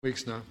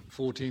weeks now,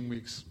 14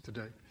 weeks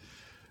today.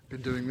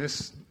 Been doing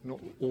this, not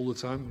all the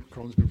time.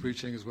 Colin's been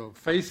preaching as well.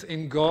 Faith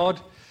in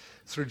God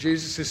through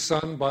Jesus, his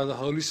Son, by the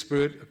Holy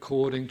Spirit,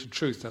 according to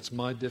truth. That's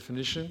my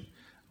definition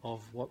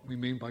of what we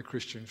mean by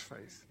Christian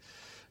faith.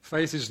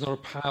 Faith is not a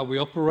power we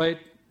operate.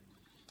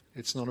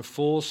 It's not a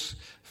force.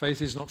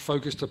 Faith is not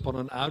focused upon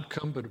an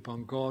outcome, but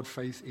upon God.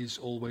 Faith is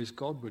always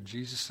Godward.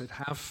 Jesus said,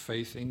 have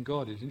faith in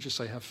God. He didn't just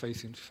say have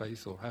faith in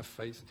faith or have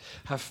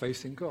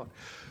faith in God.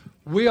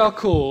 We are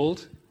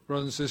called,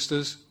 brothers and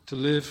sisters, to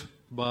live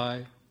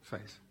by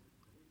faith.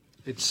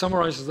 It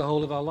summarizes the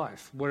whole of our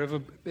life.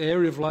 Wherever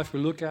area of life we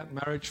look at,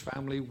 marriage,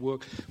 family,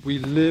 work, we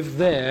live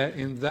there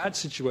in that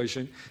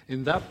situation,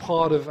 in that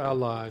part of our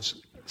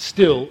lives,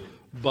 still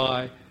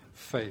by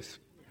faith,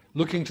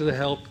 looking to the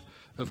help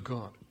of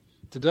God.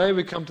 Today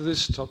we come to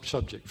this top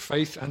subject,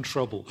 faith and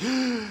trouble.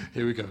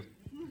 Here we go.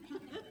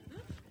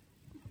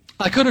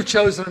 I could have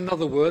chosen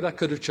another word. I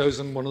could have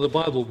chosen one of the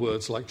Bible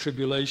words like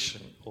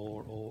tribulation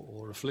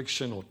or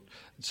affliction or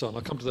so on.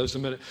 I'll come to those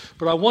in a minute.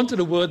 But I wanted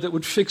a word that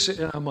would fix it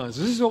in our minds.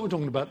 This is what we're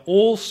talking about,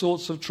 all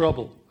sorts of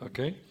trouble,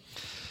 okay?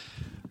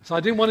 So I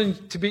didn't want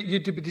you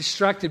to be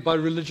distracted by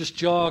religious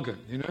jargon,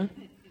 you know?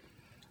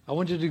 I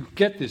want you to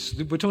get this.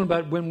 We're talking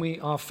about when we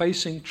are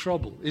facing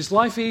trouble. Is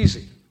life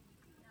easy?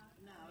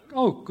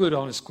 Oh, good,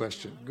 honest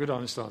question. Good,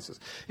 honest answers.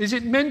 Is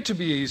it meant to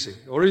be easy?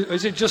 Or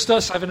is it just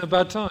us having a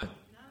bad time?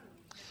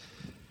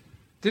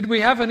 Did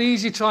we have an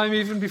easy time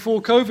even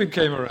before COVID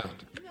came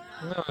around?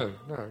 No,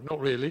 not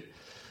really.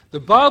 The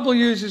Bible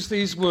uses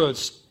these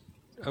words,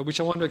 which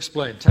I want to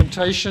explain.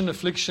 Temptation,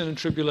 affliction, and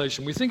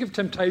tribulation. We think of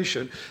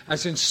temptation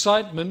as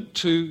incitement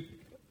to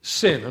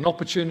sin, an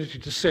opportunity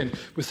to sin.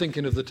 We're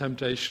thinking of the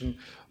temptation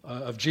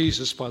of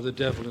Jesus by the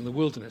devil in the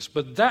wilderness.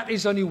 But that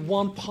is only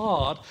one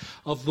part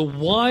of the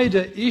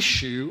wider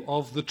issue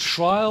of the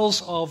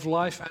trials of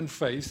life and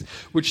faith,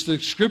 which the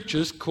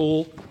Scriptures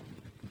call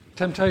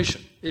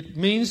temptation. It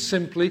means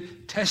simply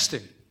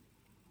testing,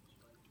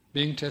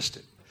 being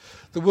tested.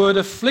 The word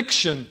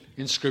affliction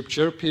in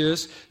Scripture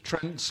appears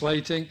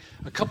translating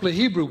a couple of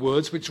Hebrew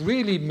words which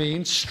really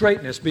mean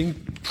straightness, being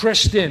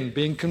pressed in,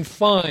 being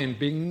confined,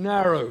 being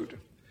narrowed.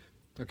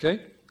 Okay?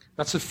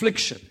 That's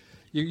affliction.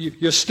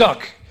 You're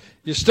stuck.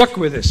 You're stuck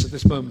with this at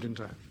this moment in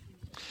time.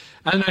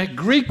 And a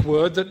Greek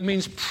word that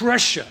means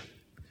pressure.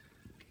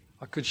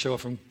 I could show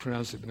off and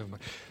pronounce it, but never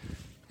mind.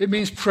 It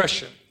means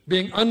pressure,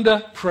 being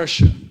under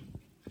pressure.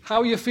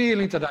 How are you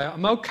feeling today?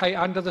 I'm okay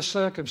under the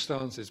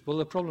circumstances. Well,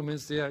 the problem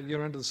is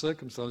you're under the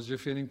circumstances, you're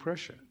feeling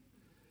pressure.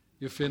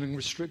 You're feeling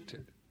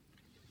restricted.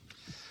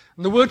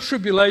 And the word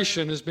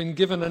tribulation has been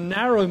given a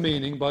narrow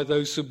meaning by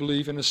those who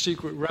believe in a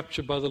secret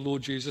rapture by the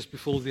Lord Jesus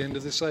before the end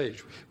of this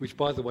age, which,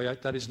 by the way,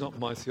 that is not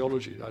my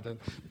theology. I don't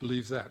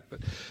believe that. But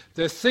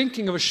they're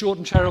thinking of a short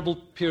and terrible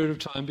period of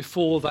time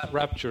before that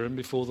rapture and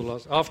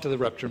after the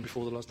rapture and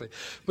before the last day.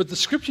 But the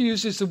Scripture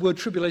uses the word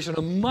tribulation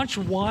a much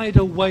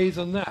wider way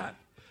than that,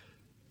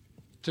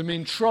 to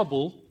mean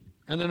trouble,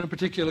 and then a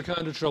particular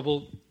kind of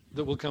trouble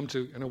that we'll come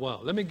to in a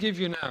while. Let me give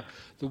you now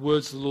the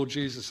words of the Lord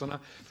Jesus. And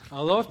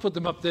although I've put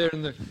them up there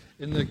in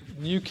the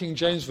New King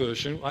James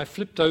Version, I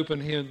flipped open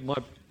here my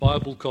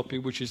Bible copy,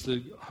 which is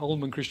the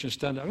Holman Christian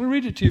Standard. I'm going to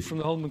read it to you from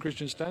the Holman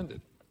Christian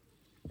Standard.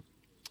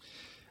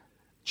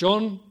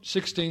 John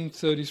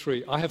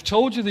 16:33. I have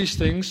told you these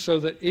things so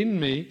that in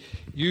me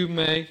you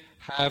may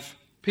have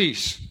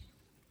peace.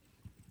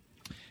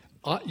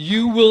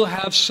 You will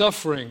have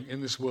suffering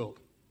in this world.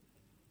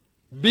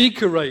 Be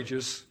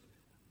courageous.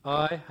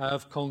 I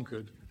have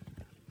conquered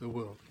the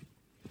world.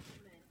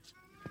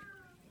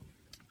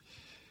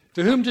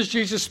 To whom does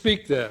Jesus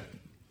speak there?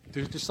 To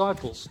his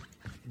disciples,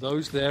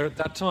 those there at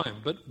that time,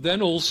 but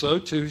then also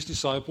to his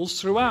disciples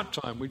throughout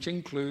time, which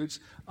includes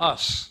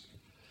us.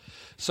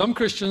 Some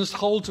Christians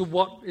hold to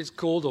what is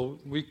called, or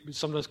we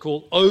sometimes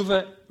call,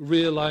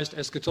 over-realized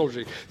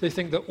eschatology. They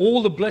think that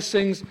all the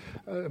blessings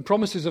and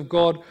promises of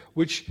God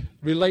which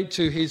relate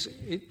to his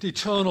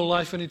eternal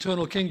life and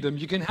eternal kingdom,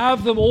 you can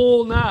have them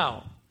all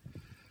now.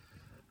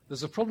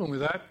 There's a problem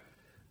with that.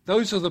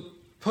 Those are the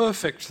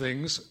perfect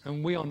things,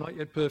 and we are not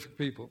yet perfect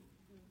people.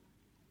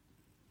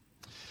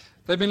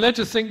 They've been led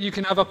to think you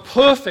can have a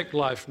perfect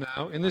life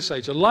now in this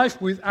age, a life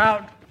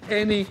without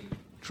any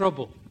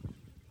trouble.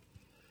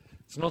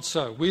 It's not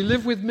so. We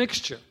live with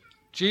mixture.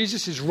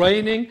 Jesus is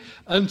reigning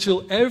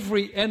until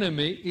every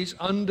enemy is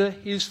under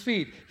his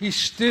feet. He's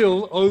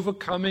still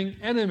overcoming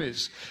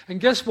enemies. And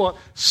guess what?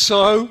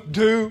 So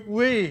do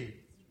we.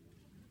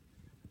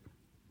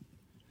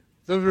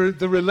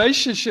 The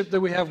relationship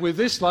that we have with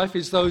this life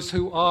is those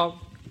who are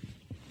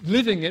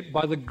living it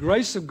by the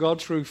grace of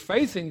God through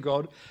faith in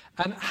God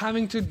and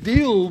having to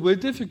deal with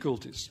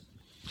difficulties.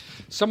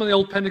 Some of the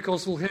old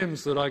Pentecostal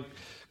hymns that I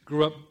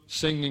grew up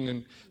singing,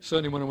 and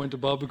certainly when I went to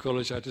Bible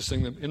college I had to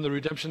sing them in the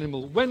redemption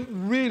hymnal, went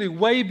really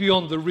way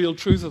beyond the real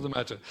truth of the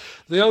matter.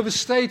 They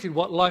overstated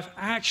what life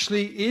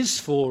actually is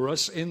for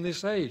us in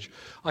this age.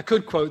 I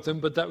could quote them,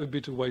 but that would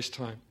be to waste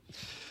time.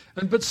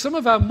 But some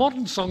of our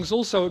modern songs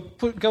also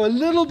go a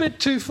little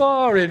bit too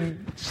far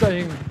in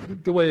saying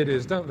the way it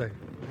is, don't they?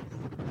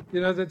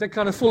 You know, they're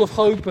kind of full of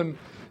hope and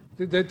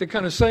They're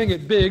kind of saying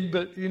it big,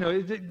 but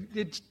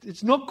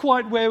it's not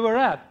quite where we're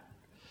at.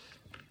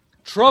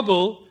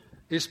 Trouble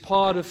is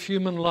part of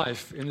human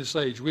life in this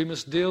age. We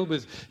must deal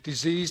with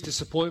disease,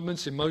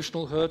 disappointments,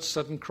 emotional hurts,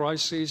 sudden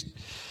crises.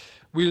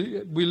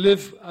 We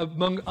live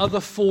among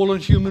other fallen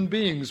human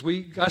beings.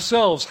 We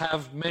ourselves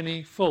have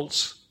many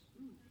faults.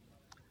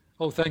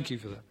 Oh, thank you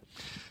for that.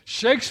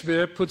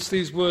 Shakespeare puts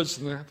these words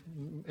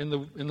in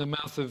the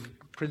mouth of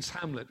Prince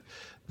Hamlet,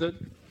 that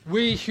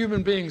we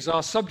human beings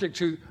are subject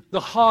to the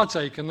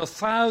heartache and the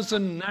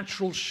 1,000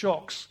 natural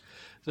shocks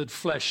that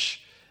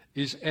flesh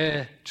is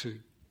heir to.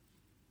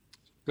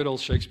 Good old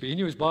Shakespeare. He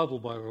knew his Bible,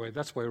 by the way.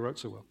 That's why he wrote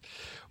so well.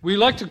 We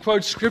like to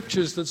quote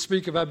scriptures that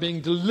speak about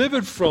being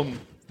delivered from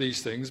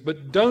these things,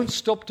 but don't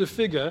stop to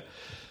figure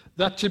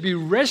that to be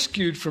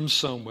rescued from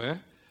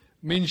somewhere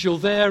means you're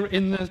there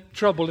in the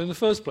trouble in the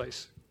first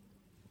place.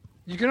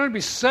 You can only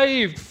be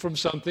saved from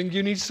something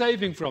you need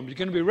saving from. You're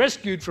going to be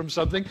rescued from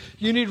something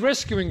you need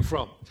rescuing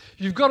from.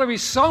 You've got to be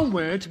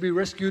somewhere to be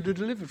rescued or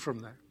delivered from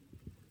that.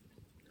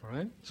 All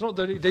right? It's not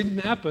that it didn't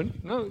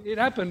happen. No, it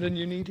happened and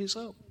you need his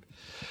help.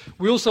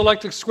 We also like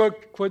to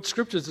quote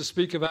scriptures that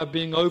speak about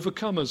being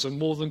overcomers and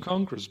more than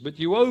conquerors. But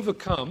you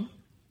overcome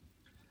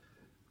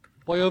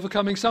by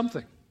overcoming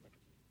something.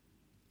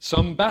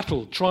 Some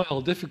battle,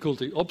 trial,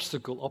 difficulty,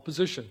 obstacle,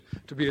 opposition.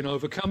 To be an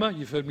overcomer,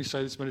 you've heard me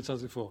say this many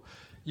times before,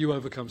 you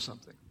overcome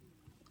something.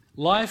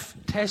 Life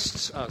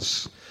tests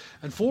us.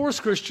 And for us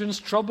Christians,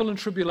 trouble and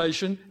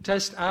tribulation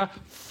test our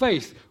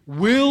faith.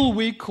 Will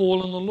we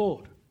call on the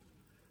Lord?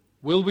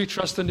 Will we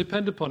trust and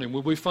depend upon him?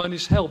 Will we find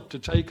his help to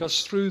take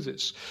us through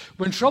this?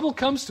 When trouble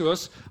comes to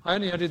us, I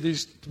only added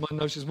these to my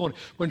notes this morning.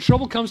 When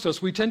trouble comes to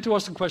us, we tend to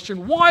ask the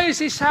question, why is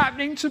this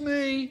happening to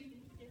me?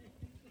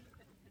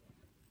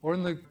 Or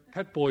in the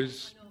Pet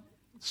Boys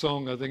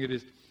song, I think it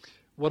is,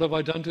 what have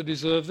I done to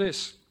deserve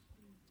this?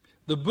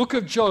 The book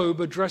of Job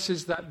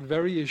addresses that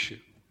very issue.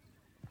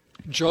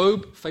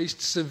 Job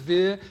faced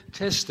severe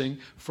testing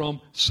from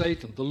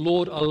Satan. The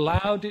Lord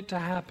allowed it to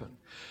happen.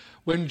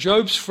 When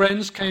Job's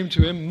friends came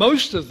to him,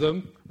 most of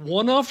them,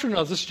 one after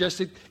another,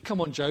 suggested,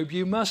 come on, Job,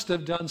 you must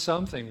have done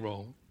something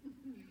wrong.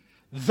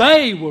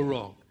 They were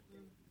wrong.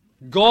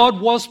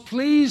 God was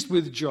pleased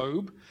with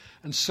Job,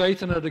 and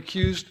Satan had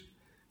accused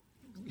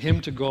him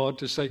to God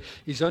to say,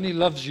 he only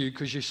loves you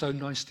because you're so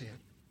nice to him.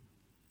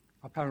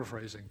 I'm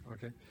paraphrasing,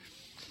 okay?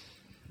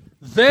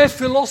 Their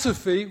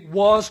philosophy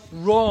was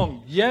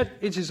wrong, yet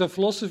it is a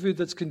philosophy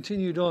that's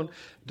continued on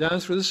down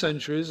through the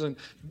centuries, and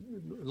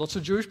lots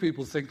of Jewish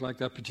people think like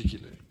that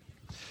particularly.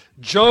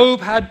 Job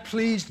had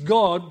pleased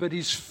God, but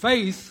his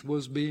faith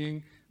was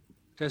being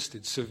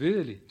tested,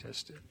 severely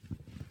tested.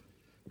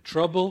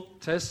 Trouble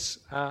tests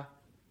our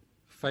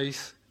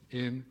faith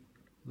in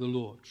the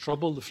Lord.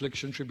 Trouble,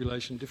 affliction,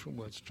 tribulation, different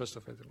words. Trust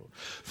our faith in the Lord.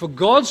 For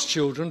God's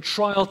children,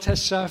 trial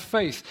tests our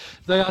faith.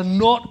 They are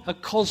not a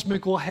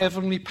cosmic or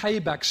heavenly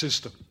payback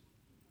system.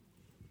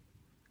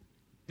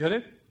 Get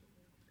it?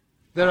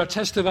 They're a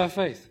test of our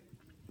faith.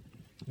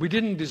 We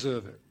didn't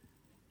deserve it.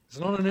 It's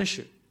not an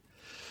issue.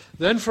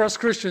 Then for us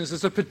Christians,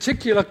 there's a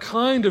particular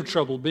kind of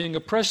trouble, being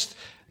oppressed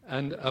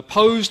and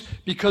opposed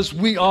because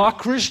we are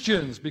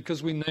Christians,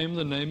 because we name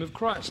the name of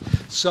Christ,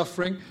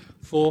 suffering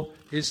for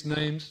his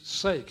name's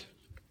sake.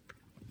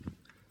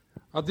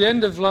 At the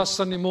end of last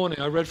Sunday morning,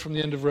 I read from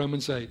the end of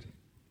Romans 8.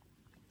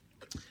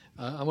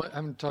 I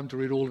haven't time to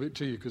read all of it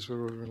to you because we're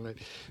running late.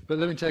 But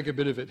let me take a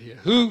bit of it here.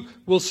 Who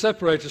will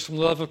separate us from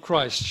the love of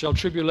Christ? Shall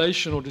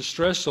tribulation or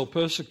distress or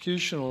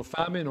persecution or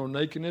famine or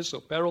nakedness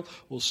or peril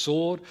or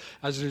sword?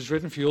 As it is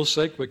written, for your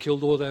sake we're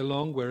killed all day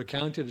long. We're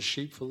accounted as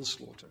sheep for the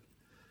slaughter.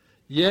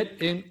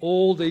 Yet in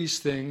all these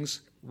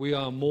things we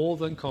are more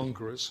than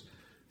conquerors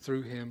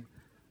through him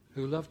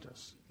who loved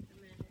us.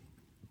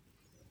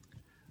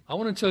 I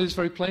want to tell you this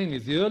very plainly.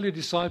 The early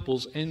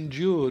disciples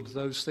endured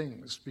those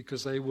things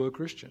because they were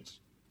Christians.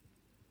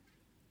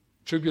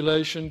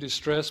 Tribulation,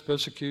 distress,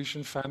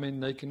 persecution,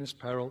 famine, nakedness,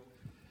 peril.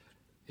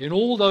 In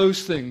all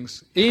those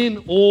things,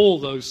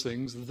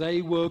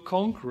 they were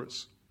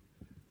conquerors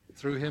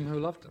through him who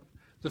loved them.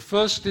 The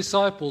first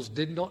disciples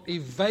did not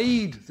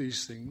evade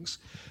these things.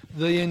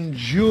 They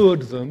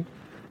endured them,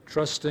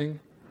 trusting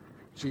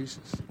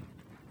Jesus.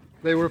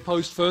 They were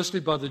opposed firstly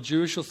by the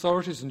Jewish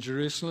authorities in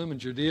Jerusalem and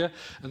Judea,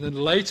 and then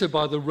later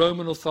by the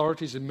Roman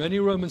authorities in many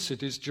Roman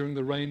cities during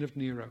the reign of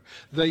Nero.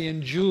 They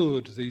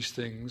endured these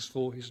things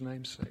for his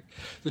name's sake.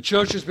 The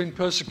church has been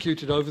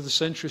persecuted over the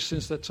centuries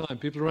since that time.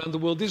 People around the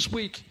world this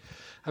week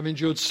have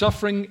endured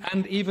suffering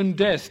and even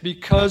death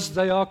because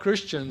they are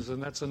Christians,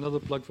 and that's another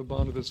plug for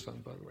Barnabas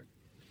Fund, by the way.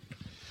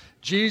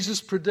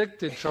 Jesus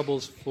predicted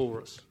troubles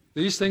for us.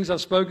 These things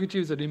I've spoken to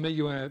you, that in me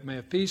you may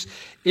have peace.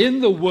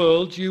 In the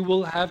world you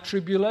will have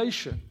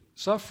tribulation,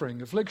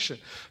 suffering, affliction.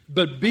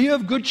 But be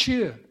of good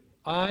cheer.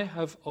 I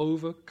have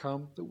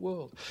overcome the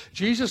world.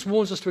 Jesus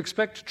warns us to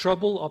expect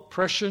trouble,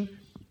 oppression,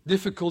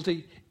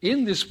 difficulty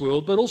in this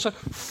world, but also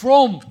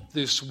from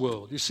this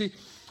world. You see,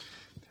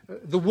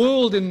 the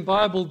world in the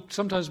Bible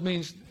sometimes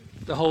means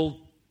the whole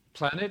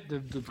planet, the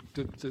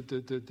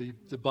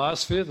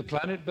biosphere, the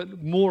planet,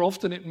 but more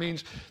often it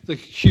means the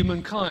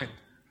humankind,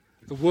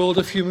 the world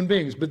of human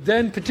beings, but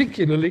then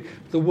particularly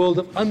the world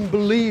of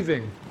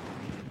unbelieving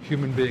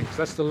human beings.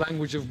 That's the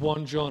language of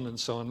 1 John and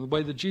so on, the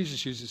way that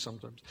Jesus uses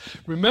sometimes.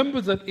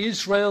 Remember that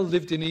Israel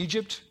lived in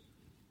Egypt,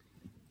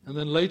 and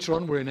then later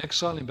on we're in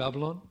exile in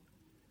Babylon.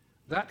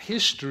 That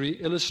history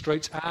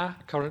illustrates our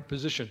current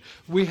position.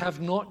 We have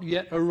not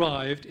yet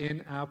arrived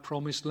in our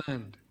promised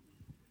land.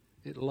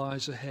 It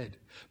lies ahead.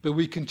 But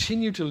we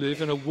continue to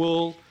live in a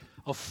world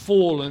of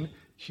fallen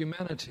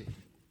humanity.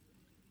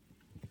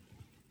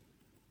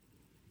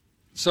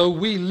 So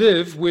we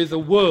live with a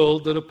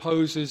world that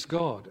opposes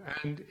God,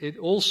 and it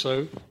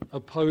also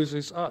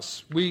opposes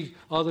us. We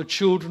are the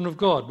children of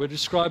God. We're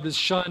described as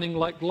shining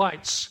like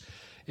lights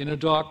in a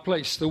dark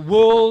place. The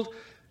world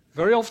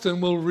very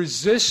often will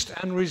resist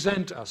and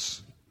resent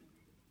us.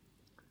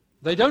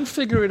 They don't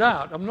figure it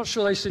out. I'm not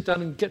sure they sit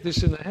down and get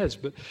this in their heads,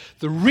 but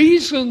the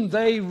reason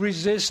they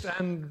resist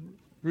and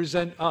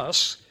resent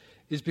us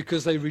is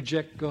because they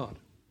reject God.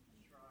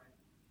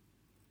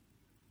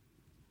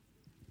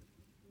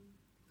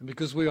 And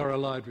because we are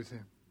allied with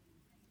him.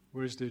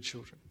 We're his dear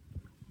children.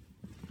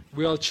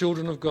 We are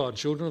children of God,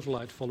 children of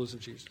light, followers of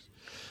Jesus.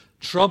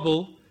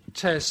 Trouble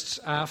tests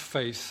our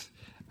faith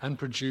and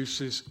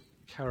produces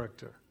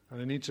character. And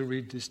I need to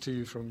read this to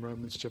you from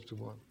Romans chapter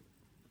 1.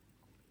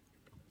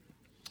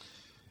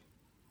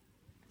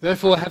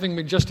 Therefore, having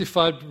been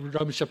justified,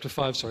 Romans chapter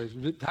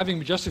 5, having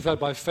been justified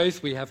by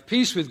faith, we have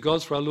peace with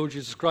God through our Lord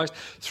Jesus Christ,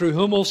 through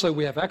whom also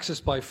we have access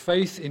by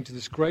faith into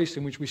this grace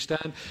in which we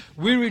stand.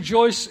 We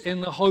rejoice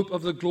in the hope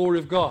of the glory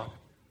of God.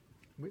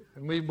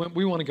 We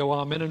want to go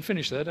amen and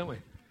finish there, don't we?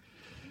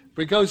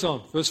 But it goes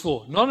on, verse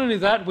 4. Not only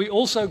that, we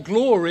also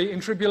glory in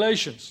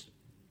tribulations.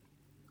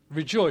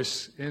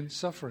 Rejoice in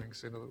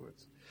sufferings, in other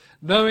words.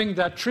 Knowing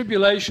that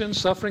tribulation,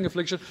 suffering,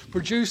 affliction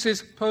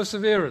produces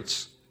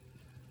perseverance.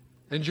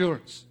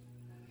 Endurance.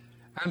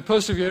 And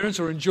perseverance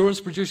or endurance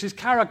produces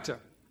character.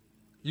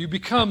 You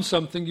become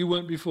something you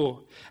weren't before.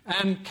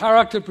 And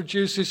character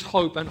produces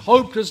hope. And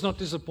hope does not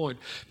disappoint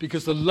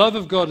because the love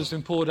of God has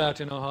been poured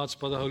out in our hearts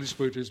by the Holy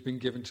Spirit who has been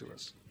given to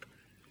us.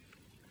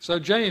 So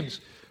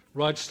James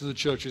writes to the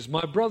churches,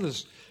 my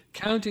brothers,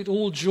 count it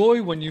all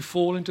joy when you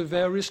fall into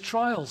various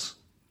trials,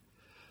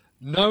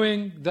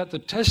 knowing that the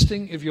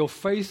testing of your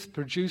faith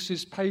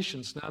produces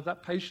patience. Now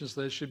that patience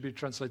there should be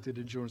translated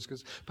endurance,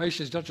 because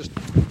patience is not just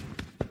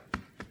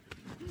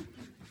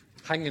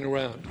hanging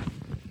around.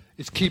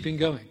 It's keeping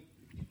going.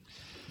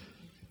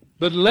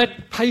 But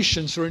let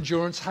patience or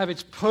endurance have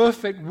its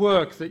perfect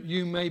work, that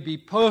you may be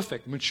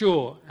perfect,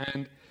 mature,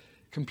 and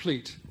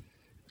complete,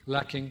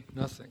 lacking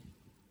nothing.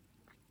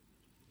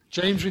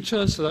 James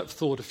returns to that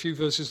thought a few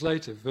verses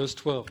later, verse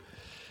 12.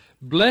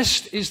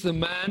 Blessed is the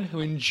man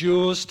who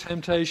endures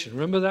temptation.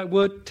 Remember that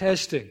word?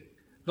 Testing.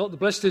 Not the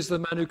blessed is the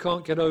man who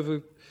can't get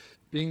over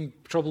being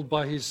troubled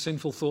by his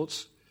sinful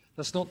thoughts.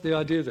 That's not the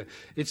idea there.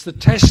 It's the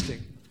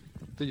testing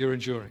that you're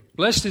enduring.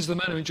 Blessed is the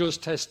man who endures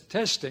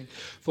testing,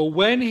 for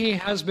when he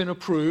has been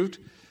approved,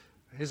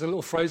 here's a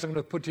little phrase I'm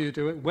going to put to you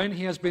to it, when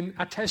he has been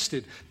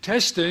attested.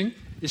 Testing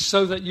is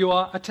so that you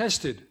are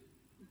attested.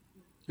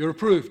 You're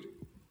approved.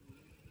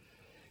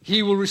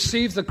 He will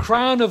receive the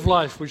crown of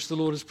life which the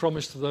Lord has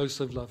promised to those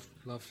who love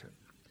him.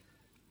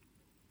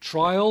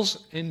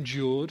 Trials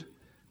endured,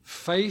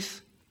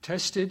 faith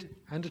tested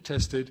and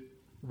attested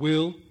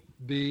will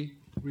be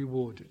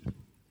rewarded.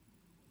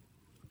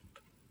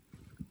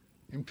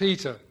 In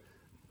Peter,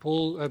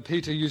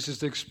 Peter uses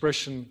the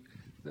expression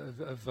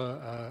of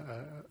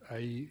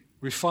a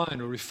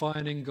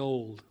refining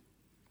gold.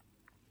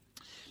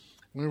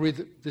 I'm going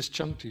to read this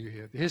chunk to you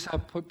here. Here's how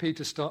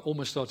Peter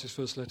almost starts his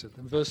first letter.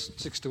 In verse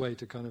 6 to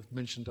 8 are kind of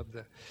mentioned up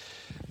there.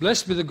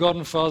 Blessed be the God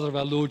and Father of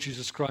our Lord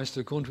Jesus Christ,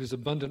 who according to his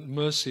abundant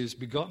mercy has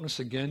begotten us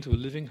again to a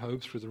living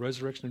hope through the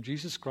resurrection of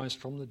Jesus Christ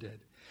from the dead,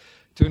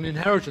 to an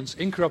inheritance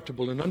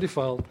incorruptible and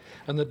undefiled,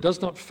 and that does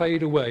not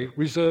fade away,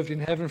 reserved in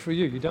heaven for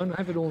you. You don't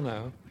have it all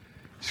now.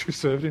 It's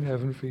reserved in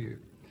heaven for you.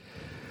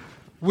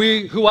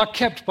 We who are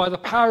kept by the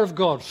power of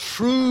God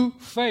through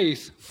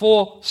faith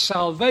for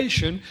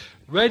salvation,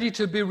 ready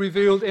to be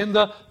revealed in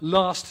the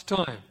last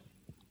time.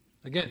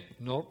 Again,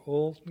 not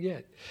all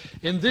yet.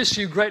 In this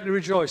you greatly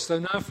rejoice, though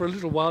now for a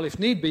little while, if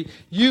need be,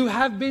 you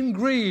have been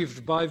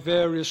grieved by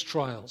various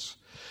trials,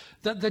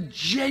 that the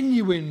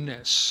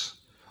genuineness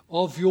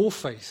of your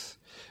faith,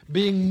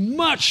 being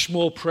much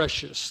more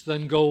precious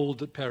than gold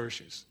that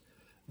perishes,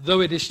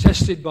 though it is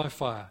tested by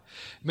fire,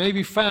 may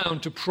be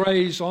found to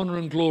praise, honor,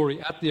 and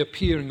glory at the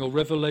appearing or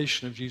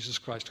revelation of Jesus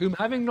Christ, whom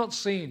having not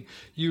seen,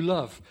 you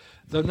love.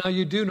 Though now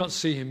you do not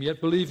see him, yet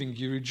believing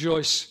you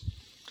rejoice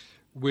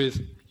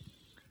with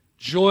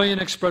joy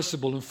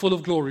inexpressible and full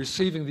of glory,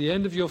 receiving the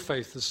end of your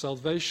faith, the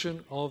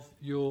salvation of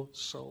your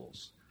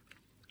souls.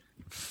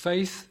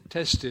 Faith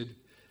tested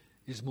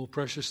is more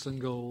precious than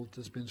gold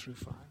that's been through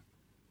fire.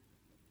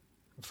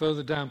 And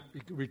further down,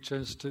 he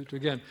returns to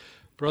again,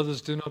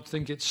 Brothers, do not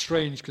think it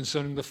strange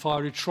concerning the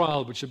fiery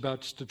trial which is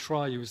about to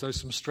try you, as though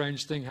some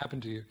strange thing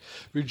happened to you.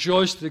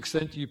 Rejoice to the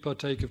extent that you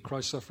partake of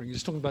Christ's suffering.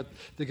 He's talking about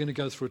they're going to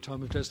go through a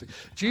time of testing.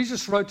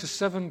 Jesus wrote to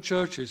 7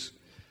 churches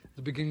at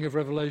the beginning of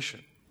Revelation.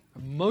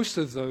 And most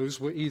of those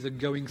were either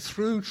going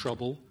through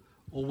trouble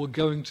or were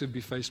going to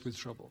be faced with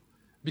trouble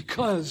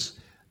because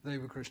they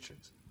were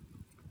Christians.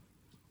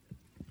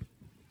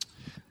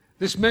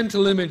 This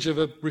mental image of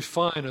a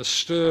refiner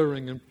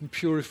stirring and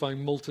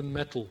purifying molten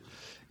metal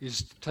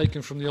is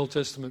taken from the Old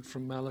Testament,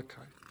 from Malachi.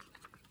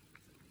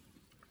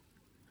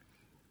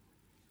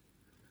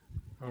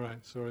 All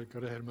right, sorry,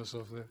 got ahead of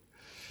myself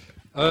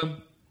there.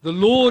 The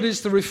Lord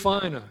is the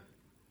refiner,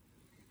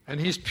 and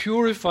He's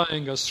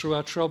purifying us through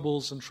our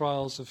troubles and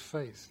trials of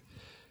faith.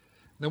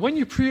 Now, when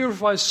you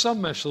purify some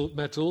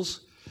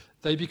metals,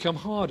 they become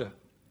harder.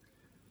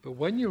 But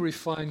when you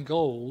refine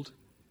gold,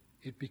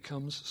 it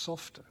becomes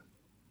softer.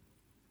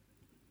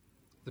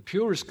 The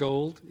purest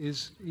gold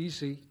is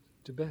easy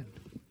to bend.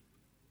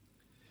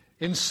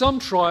 In some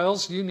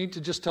trials, you need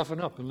to just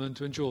toughen up and learn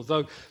to endure.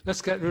 Though,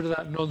 let's get rid of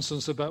that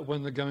nonsense about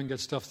when the going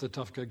gets tough, the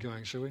tough get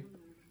going, shall we?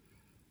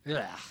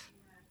 Yeah.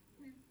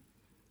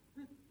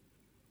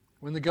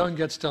 When the going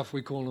gets tough,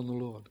 we call on the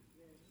Lord.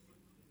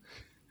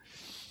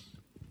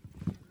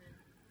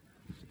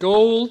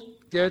 Gold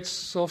gets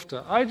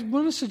softer. I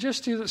want to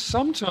suggest to you that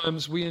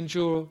sometimes we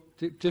endure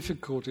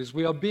difficulties.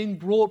 We are being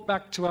brought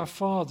back to our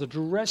Father to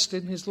rest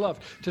in His love,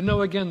 to know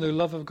again the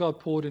love of God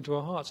poured into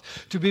our hearts,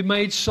 to be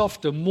made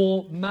softer,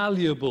 more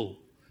malleable,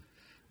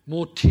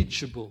 more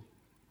teachable,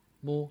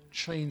 more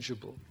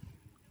changeable.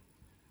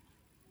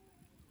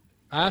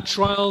 Our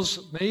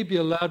trials may be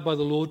allowed by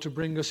the Lord to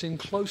bring us in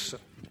closer,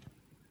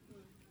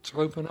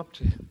 to open up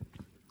to Him.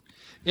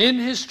 In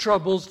his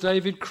troubles,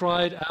 David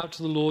cried out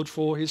to the Lord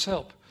for His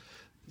help.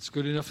 It's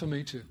good enough for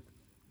me too.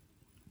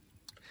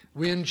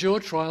 We endure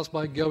trials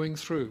by going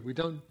through. We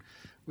don't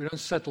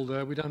settle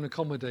there. We don't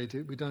accommodate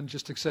it. We don't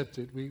just accept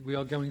it. We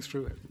are going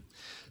through it.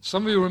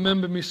 Some of you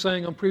remember me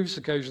saying on previous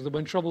occasions that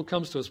when trouble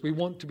comes to us, we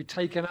want to be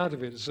taken out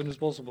of it as soon as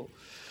possible.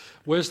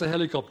 Where's the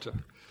helicopter?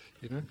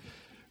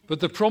 But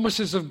the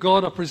promises of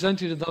God are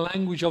presented in the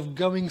language of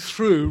going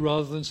through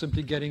rather than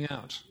simply getting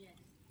out.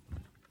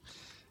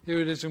 Here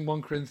it is in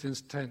 1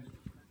 Corinthians 10.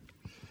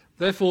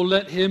 Therefore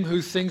let him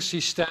who thinks he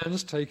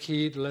stands take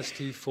heed lest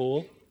he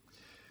fall.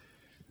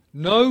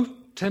 No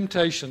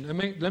temptation.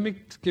 Let me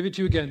give it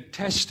to you again.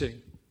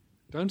 Testing.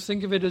 Don't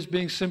think of it as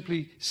being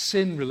simply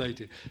sin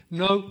related.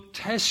 No,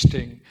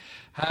 testing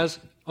has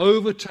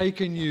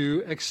overtaken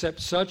you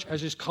except such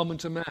as is common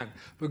to man.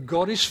 But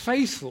God is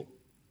faithful.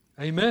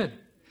 Amen.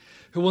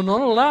 Who will not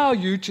allow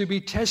you to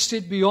be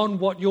tested beyond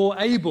what you're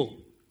able.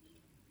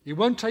 He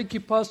won't take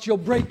you past your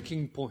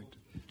breaking point.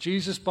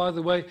 Jesus, by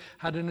the way,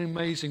 had an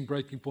amazing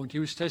breaking point. He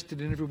was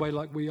tested in every way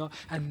like we are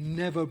and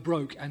never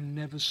broke and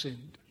never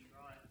sinned.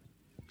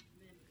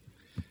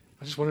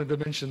 I just wanted to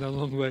mention that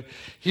along the way.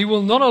 He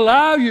will not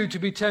allow you to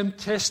be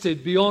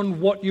tested beyond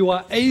what you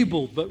are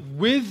able, but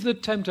with the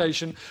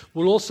temptation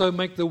will also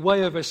make the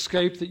way of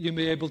escape that you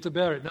may be able to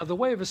bear it. Now, the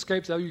way of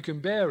escape, though you can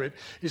bear it,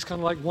 is kind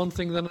of like one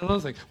thing then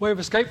another thing. Way of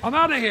escape, I'm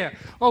out of here.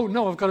 Oh,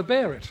 no, I've got to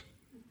bear it.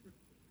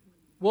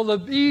 Well,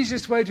 the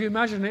easiest way to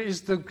imagine it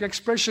is the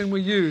expression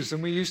we use,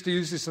 and we used to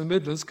use this in the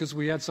Midlands because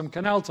we had some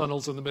canal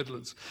tunnels in the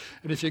Midlands.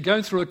 And if you're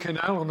going through a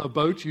canal on a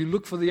boat, you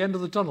look for the end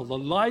of the tunnel, the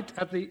light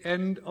at the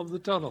end of the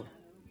tunnel.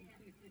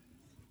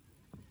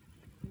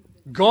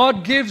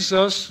 God gives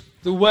us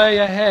the way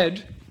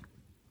ahead,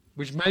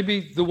 which may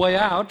be the way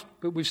out,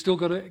 but we've still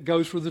got to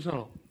go through the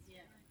tunnel.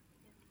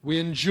 We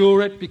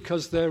endure it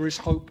because there is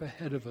hope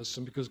ahead of us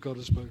and because God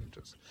has spoken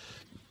to us.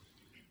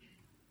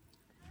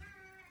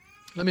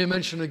 Let me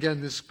mention again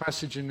this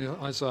passage in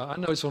Isaiah. I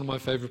know it's one of my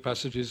favorite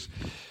passages.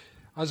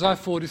 Isaiah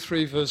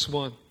 43, verse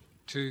 1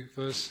 to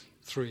verse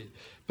 3.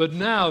 But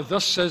now,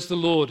 thus says the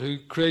Lord who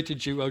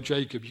created you, O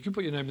Jacob. You can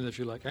put your name in there if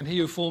you like. And he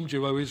who formed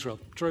you, O Israel.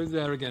 Throw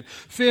there again.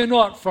 Fear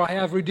not, for I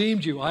have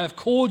redeemed you. I have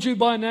called you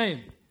by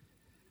name.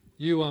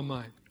 You are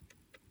mine.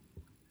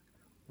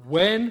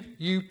 When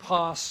you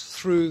pass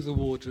through the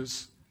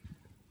waters,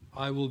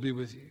 I will be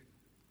with you.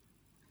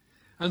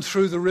 And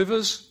through the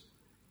rivers,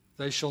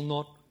 they shall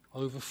not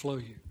overflow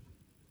you.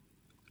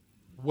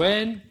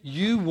 When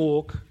you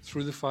walk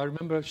through the fire,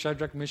 remember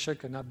Shadrach,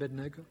 Meshach, and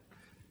Abednego?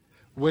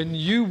 When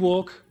you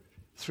walk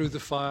through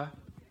the fire,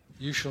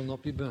 you shall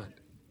not be burned,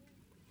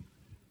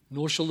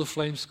 nor shall the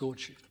flame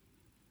scorch you.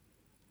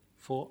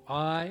 For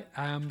I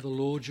am the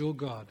Lord your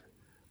God,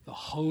 the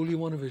Holy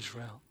One of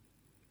Israel,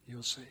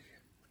 your Savior.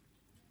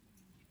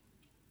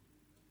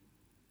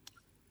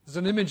 There's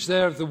an image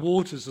there of the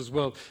waters as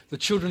well. The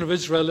children of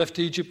Israel left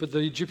Egypt, but the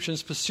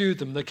Egyptians pursued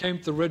them. They came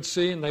to the Red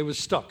Sea and they were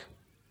stuck,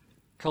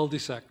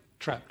 cul-de-sac,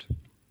 trapped.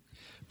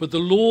 But the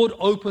Lord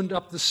opened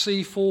up the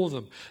sea for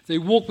them. They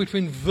walked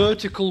between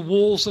vertical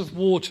walls of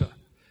water,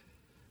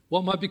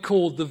 what might be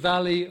called the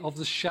valley of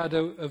the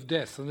shadow of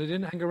death. And they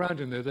didn't hang around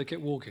in there, they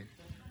kept walking.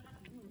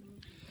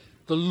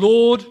 The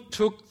Lord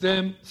took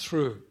them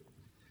through.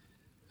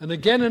 And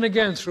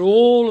again through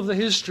all of the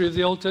history of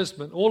the Old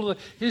Testament, all of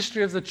the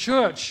history of the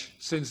church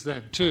since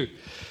then too,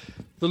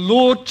 the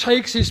Lord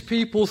takes his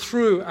people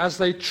through as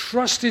they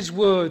trust his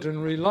word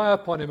and rely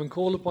upon him and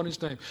call upon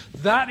his name.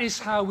 That is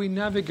how we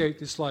navigate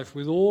this life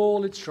with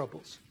all its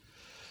troubles.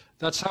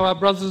 That's how our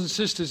brothers and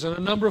sisters in a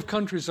number of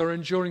countries are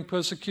enduring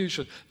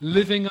persecution,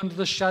 living under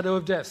the shadow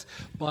of death,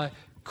 by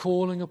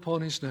calling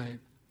upon his name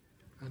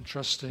and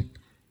trusting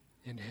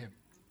in him.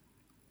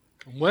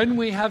 And when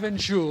we have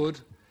endured,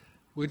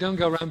 we don't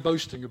go around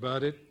boasting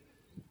about it.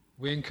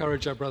 We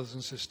encourage our brothers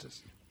and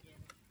sisters.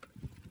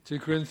 2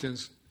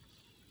 Corinthians.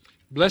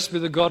 Blessed be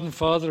the God and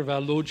Father of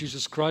our Lord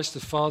Jesus Christ, the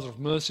Father of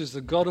mercies,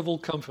 the God of all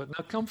comfort.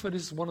 Now, comfort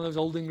is one of those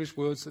old English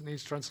words that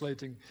needs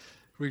retranslating.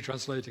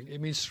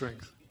 It means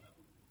strength.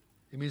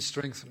 It means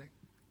strengthening.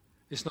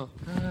 It's not,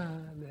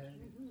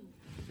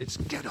 it's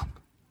get up,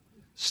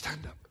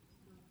 stand up.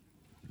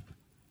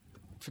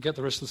 Forget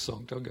the rest of the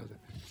song, don't go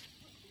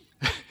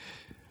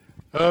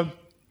there.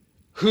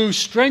 Who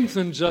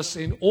strengthens us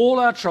in all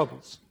our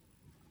troubles,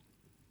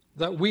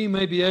 that we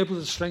may be able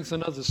to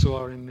strengthen others who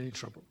are in any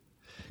trouble.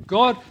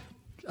 God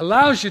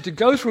allows you to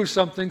go through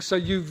something so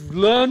you've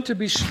learned to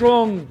be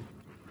strong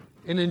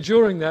in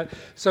enduring that.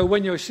 So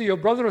when you see your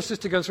brother or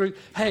sister go through,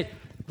 hey,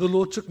 the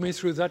Lord took me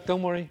through that,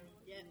 don't worry.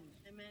 Yeah.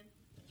 Amen.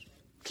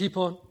 Keep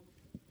on.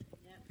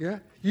 Yeah?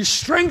 You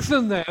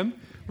strengthen them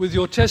with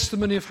your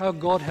testimony of how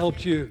God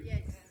helped you. Yes.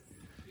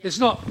 It's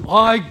not,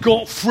 I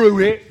got through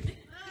it.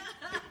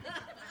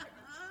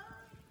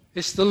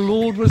 It's the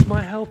Lord was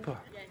my helper.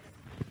 Yes.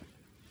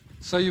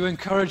 So you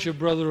encourage your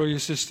brother or your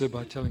sister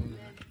by telling them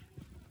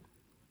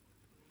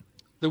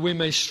that we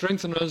may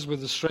strengthen us with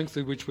the strength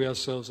with which we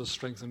ourselves are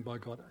strengthened by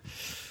God.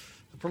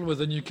 The problem with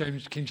the New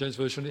King James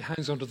Version, it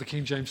hangs on to the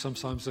King James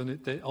sometimes,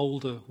 and they're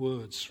older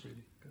words, really.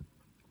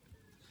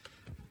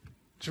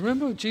 Do you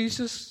remember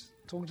Jesus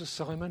talking to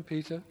Simon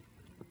Peter?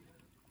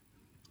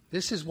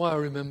 This is why I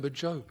remember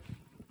Job.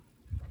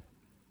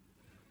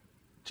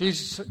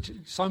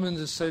 Simon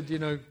has said,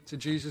 to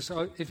Jesus,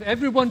 oh, if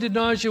everyone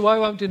denies you, I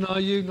won't deny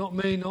you. Not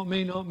me, not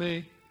me, not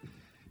me.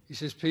 He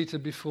says, Peter,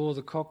 before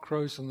the cock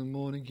crows in the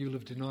morning, you'll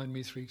have denied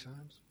me 3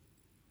 times.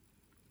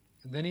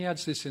 And then he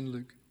adds this in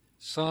Luke.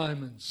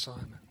 Simon,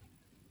 Simon,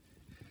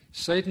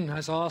 Satan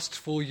has asked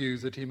for you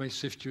that he may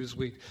sift you as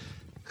wheat.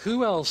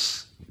 Who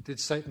else did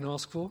Satan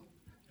ask for?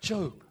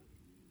 Job.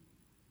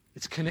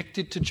 It's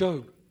connected to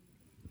Job.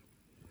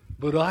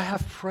 But I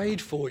have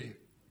prayed for you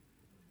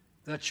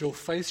that your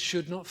faith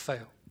should not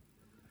fail.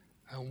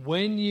 And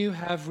when you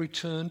have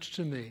returned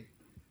to me,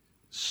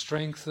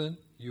 strengthen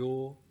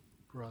your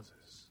brothers.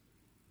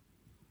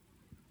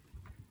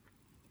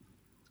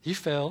 He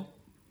fell.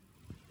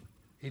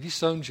 He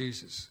disowned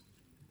Jesus.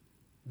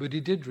 But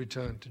he did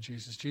return to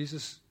Jesus.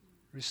 Jesus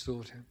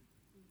restored him.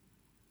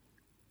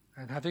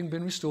 And having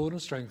been restored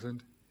and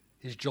strengthened,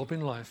 his job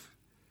in life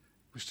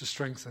was to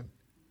strengthen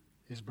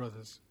his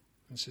brothers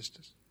and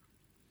sisters.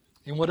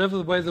 In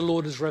whatever way the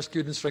Lord has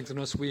rescued and strengthened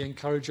us, we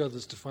encourage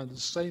others to find the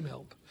same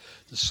help,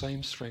 the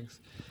same strength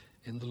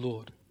in the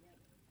Lord.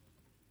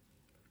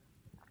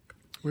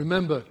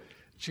 Remember,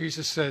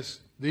 Jesus says,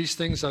 these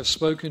things I've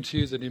spoken to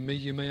you, that in me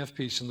you may have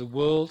peace. In the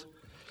world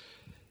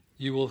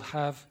you will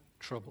have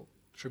trouble,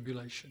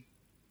 tribulation.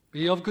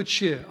 Be of good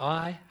cheer.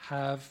 I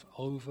have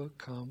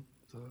overcome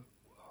the world.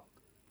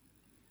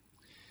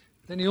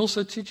 Then he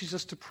also teaches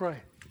us to pray.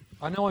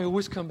 I know I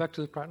always come back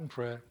to the pattern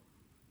prayer.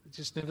 It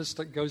just never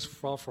goes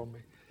far from me.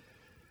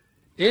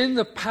 In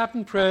the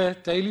pattern prayer,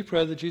 daily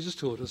prayer that Jesus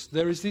taught us,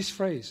 there is this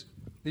phrase,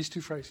 these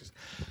 2 phrases.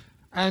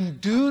 And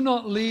do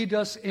not lead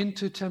us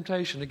into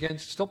temptation. Again,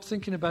 stop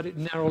thinking about it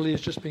narrowly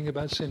as just being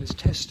about sin. It's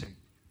testing.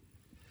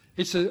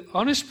 It's an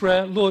honest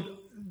prayer. Lord,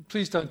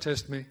 please don't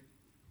test me.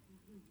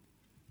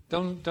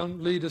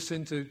 Don't lead us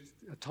into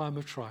a time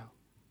of trial.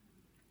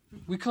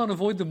 We can't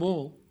avoid them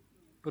all.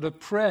 But a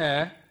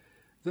prayer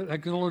that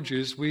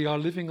acknowledges we are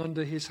living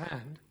under his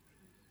hand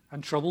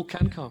and trouble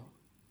can come.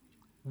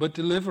 But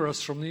deliver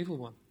us from the evil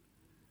one.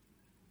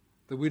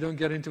 That we don't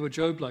get into a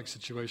Job-like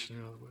situation,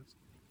 in other words.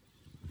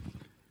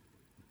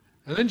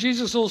 And then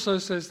Jesus also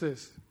says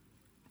this.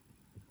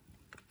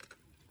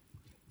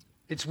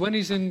 It's when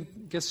he's in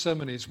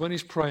Gethsemane, it's when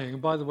he's praying.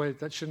 And by the way,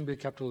 that shouldn't be a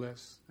capital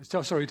S.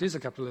 Sorry, it is a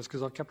capital S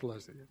because I've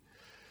capitalized it.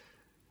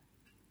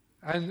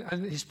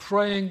 And he's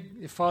praying,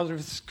 Father, if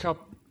this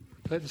cup,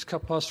 let this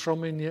cup pass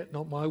from me, and yet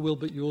not my will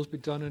but yours be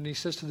done. And he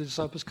says to the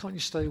disciples, can't you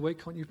stay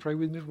awake? Can't you pray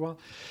with me for a while?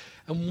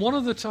 And one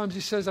of the times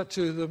he says that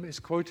to them is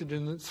quoted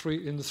in the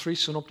three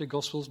synoptic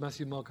Gospels,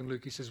 Matthew, Mark, and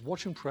Luke. He says,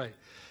 watch and pray,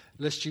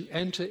 lest you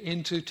enter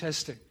into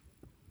testing,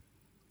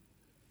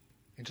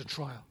 into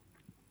trial.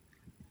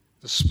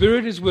 The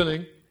spirit is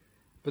willing,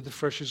 but the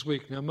flesh is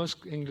weak. Now,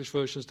 most English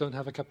versions don't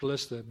have a capital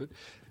S there, but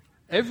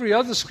every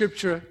other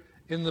scripture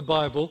in the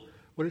Bible,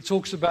 when it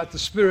talks about the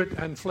spirit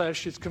and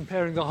flesh, it's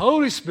comparing the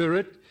Holy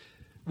Spirit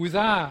with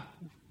our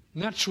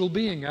natural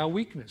being, our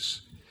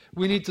weakness.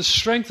 We need the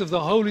strength of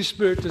the Holy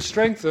Spirit to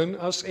strengthen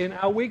us in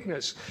our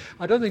weakness.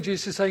 I don't think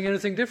Jesus is saying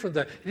anything different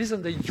there. It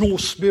isn't that your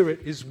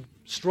spirit is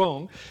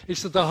strong.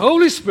 It's that the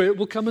Holy Spirit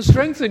will come and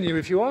strengthen you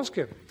if you ask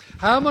Him.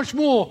 How much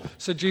more,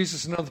 said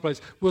Jesus in another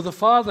place, will the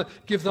Father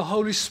give the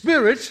Holy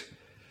Spirit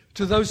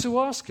to those who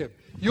ask Him?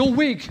 You're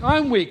weak.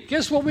 I'm weak.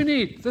 Guess what we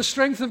need? The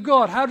strength of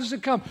God. How does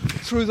it come?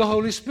 Through the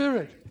Holy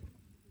Spirit.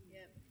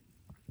 Yep.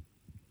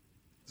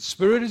 The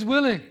Spirit is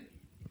willing.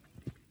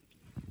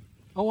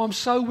 Oh, I'm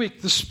so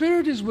weak. The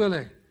Spirit is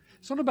willing.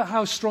 It's not about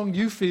how strong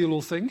you feel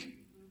or think.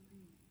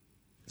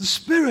 The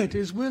Spirit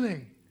is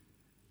willing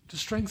to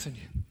strengthen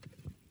you.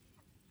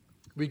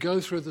 We go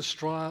through the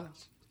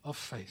trials of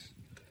faith.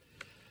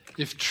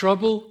 If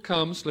trouble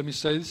comes, let me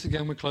say this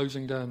again, we're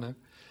closing down now.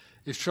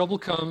 If trouble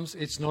comes,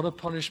 it's not a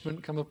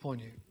punishment come upon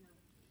you.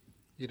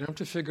 You don't have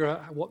to figure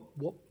out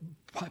what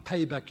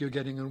payback you're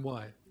getting and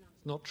why.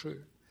 It's not true.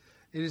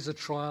 It is a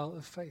trial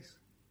of faith.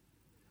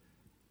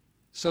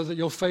 So that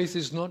your faith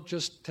is not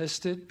just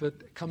tested,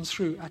 but comes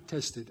through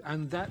attested.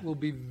 And that will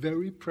be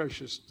very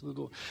precious to the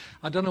Lord.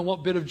 I don't know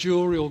what bit of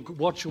jewelry or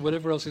watch or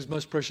whatever else is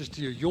most precious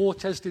to you. Your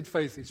tested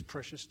faith is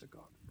precious to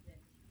God.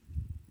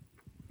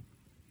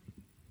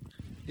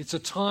 It's a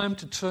time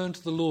to turn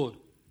to the Lord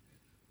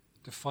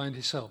to find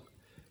His help.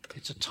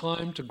 It's a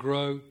time to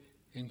grow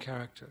in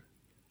character.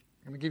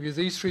 I'm going to give you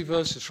these 3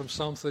 verses from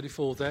Psalm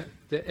 34. They're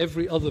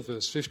every other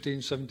verse,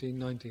 15, 17,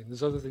 19.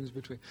 There's other things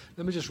between.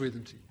 Let me just read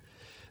them to you.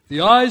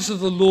 The eyes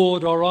of the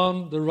Lord are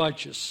on the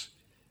righteous,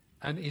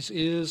 and His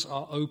ears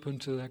are open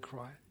to their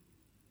cry.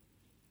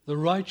 The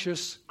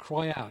righteous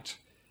cry out,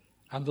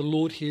 and the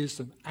Lord hears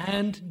them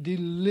and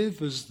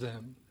delivers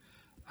them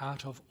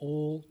out of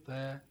all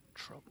their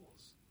troubles.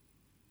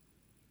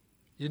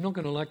 You're not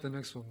going to like the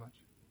next one much.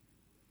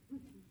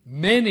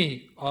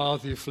 Many are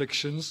the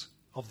afflictions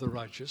of the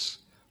righteous,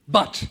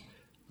 but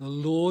the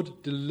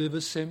Lord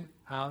delivers him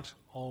out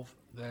of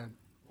them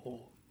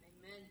all.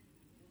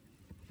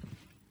 Amen.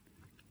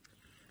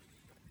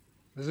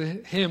 There's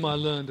a hymn I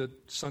learned at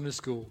Sunday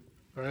school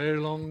a very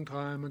long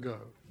time ago,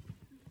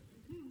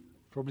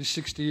 probably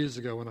 60 years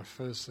ago when I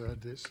first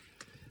heard this.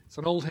 It's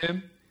an old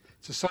hymn.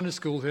 It's a Sunday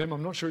school hymn.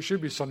 I'm not sure it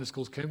should be a Sunday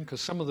school hymn because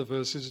some of the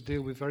verses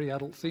deal with very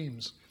adult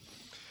themes.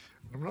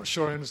 I'm not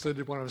sure I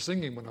understood what I was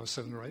singing when I was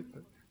 7 or 8,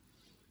 but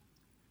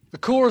the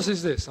chorus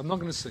is this. I'm not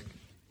going to sing.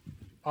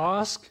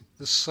 Ask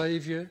the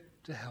Saviour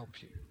to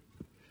help you,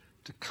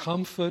 to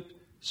comfort,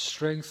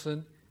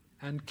 strengthen,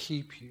 and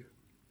keep you.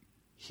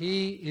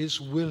 He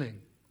is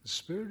willing, the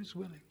Spirit is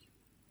willing,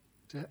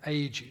 to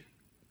aid you.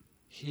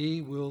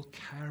 He will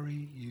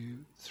carry you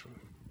through.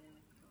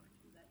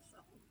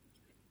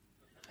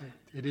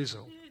 It is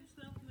all.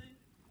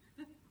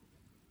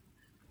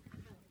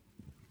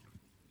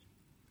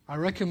 I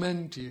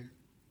recommend to you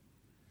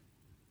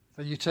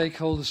that you take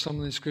hold of some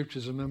of these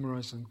scriptures and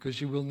memorize them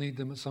because you will need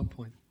them at some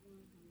point.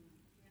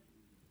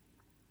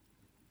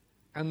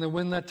 And then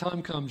when that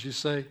time comes, you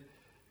say,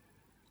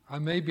 I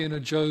may be in a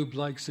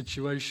Job-like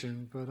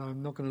situation, but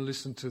I'm not going to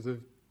listen to the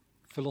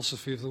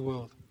philosophy of the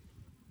world.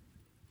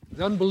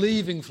 The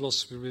unbelieving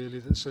philosophy, really,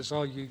 that says,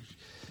 oh, you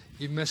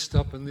messed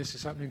up and this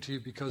is happening to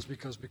you because.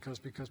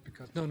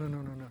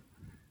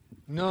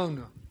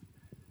 No.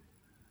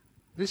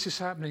 This is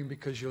happening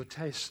because your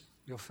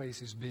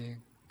faith is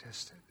being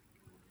tested.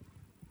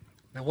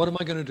 Now, what am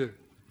I going to do?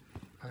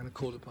 I'm going to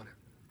call upon Him.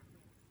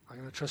 I'm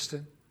going to trust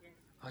Him.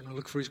 I'm going to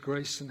look for His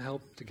grace and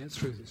help to get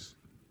through this.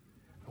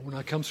 And when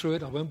I come through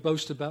it, I won't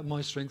boast about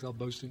my strength. I'll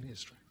boast in His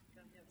strength.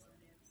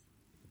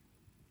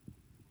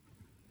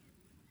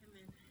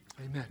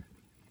 Amen.